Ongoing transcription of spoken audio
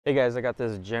Hey guys, I got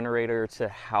this generator to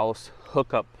house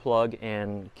hookup plug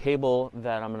and cable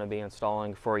that I'm going to be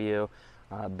installing for you.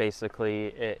 Basically,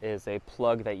 it is a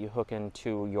plug that you hook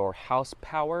into your house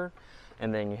power,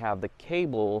 and then you have the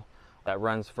cable that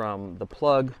runs from the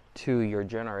plug to your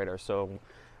generator. So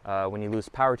when you lose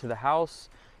power to the house,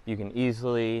 you can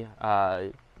easily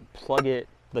plug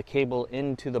the cable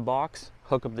into the box,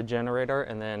 hook up the generator,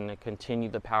 and then continue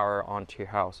the power onto your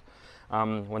house.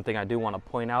 One thing I do want to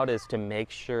point out is to make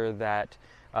sure that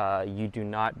you do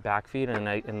not backfeed,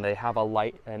 and they have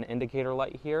an indicator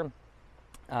light here.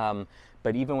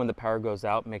 But even when the power goes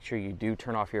out, make sure you do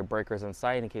turn off your breakers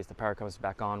inside in case the power comes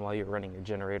back on while you're running your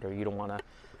generator. You don't want to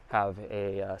have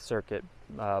a circuit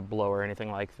blow or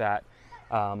anything like that.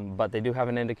 But they do have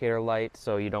an indicator light,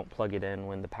 so you don't plug it in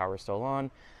when the power is still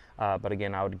on. But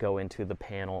again, I would go into the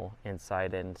panel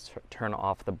inside and turn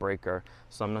off the breaker.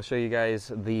 So I'm going to show you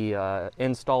guys the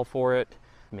install for it.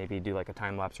 Maybe do like a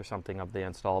time lapse or something of the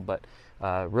install, but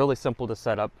really simple to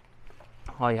set up.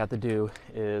 All you have to do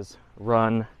is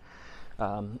run.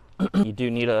 You do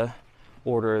need to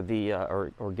order the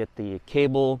or get the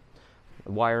cable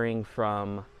wiring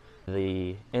from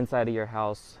the inside of your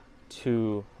house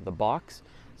to the box.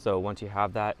 So once you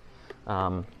have that,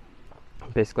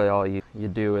 basically all you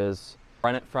do is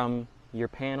run it from your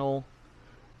panel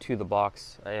to the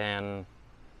box, and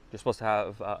you're supposed to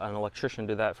have an electrician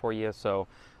do that for you, so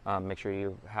make sure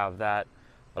you have that.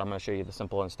 But I'm going to show you the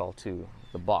simple install to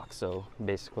the box. So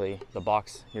basically the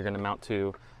box you're going to mount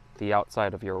to the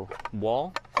outside of your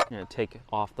wall. You're going to take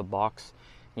off the box,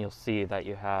 and you'll see that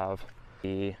you have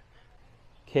the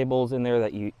cables in there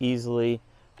that you easily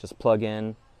just plug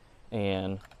in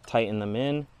and tighten them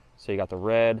in. So you got the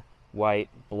red, white,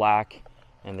 black,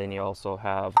 and then you also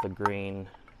have the green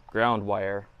ground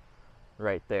wire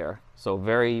right there. So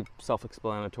very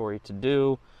self-explanatory to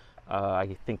do.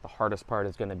 I think the hardest part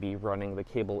is going to be running the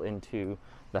cable into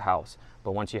the house.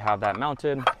 But once you have that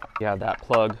mounted, you have that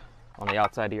plug on the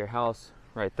outside of your house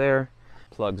right there.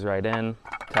 Plugs right in,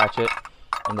 attach it,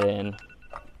 and then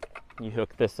you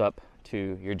hook this up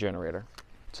to your generator.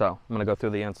 So I'm going to go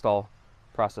through the install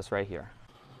process right here.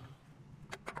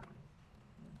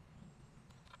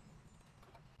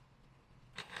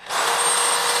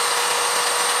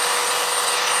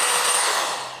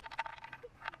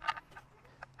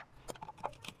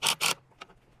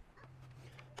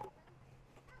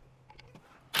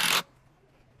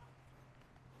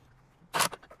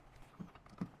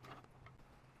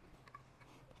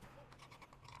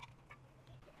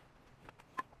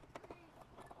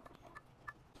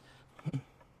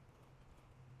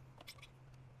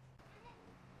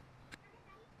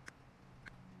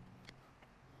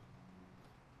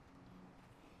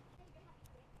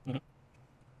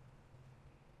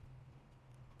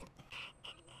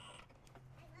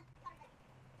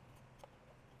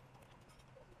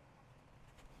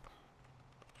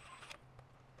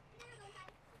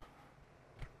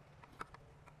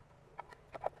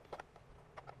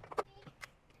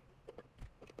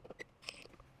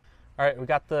 All right, we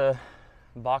got the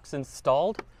box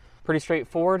installed. Pretty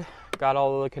straightforward. Got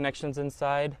all the connections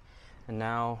inside, and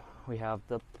now we have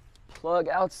the plug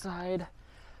outside.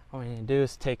 All we need to do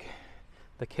is take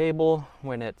the cable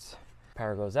when its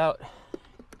power goes out.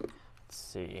 Let's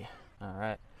see. All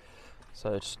right,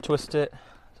 so just twist it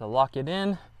to lock it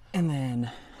in, and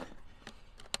then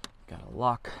got a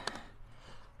lock,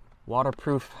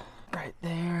 waterproof right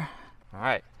there. All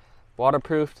right,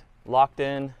 waterproofed, locked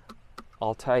in,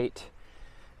 all tight.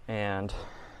 And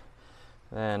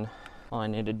then all I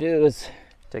need to do is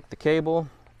take the cable,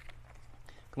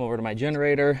 come over to my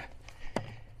generator,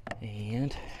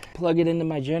 and plug it into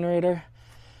my generator,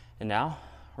 and now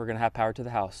we're gonna have power to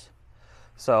the house.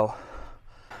 So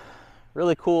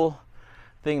really cool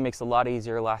thing, makes it a lot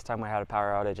easier. Last time I had a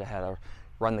power outage, I had to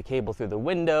run the cable through the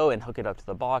window and hook it up to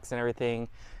the box and everything.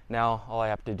 Now all I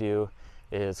have to do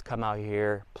is come out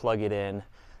here, plug it in.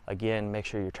 Again, make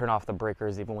sure you turn off the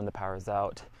breakers even when the power is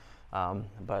out.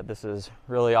 But this is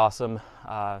really awesome.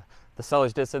 The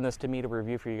sellers did send this to me to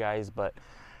review for you guys, but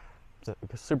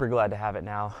super glad to have it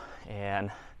now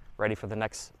and ready for the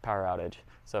next power outage.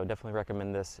 So definitely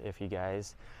recommend this if you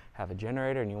guys have a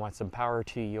generator and you want some power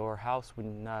to your house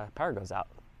when power goes out.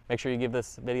 Make sure you give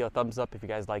this video a thumbs up if you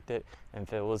guys liked it and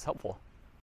if it was helpful.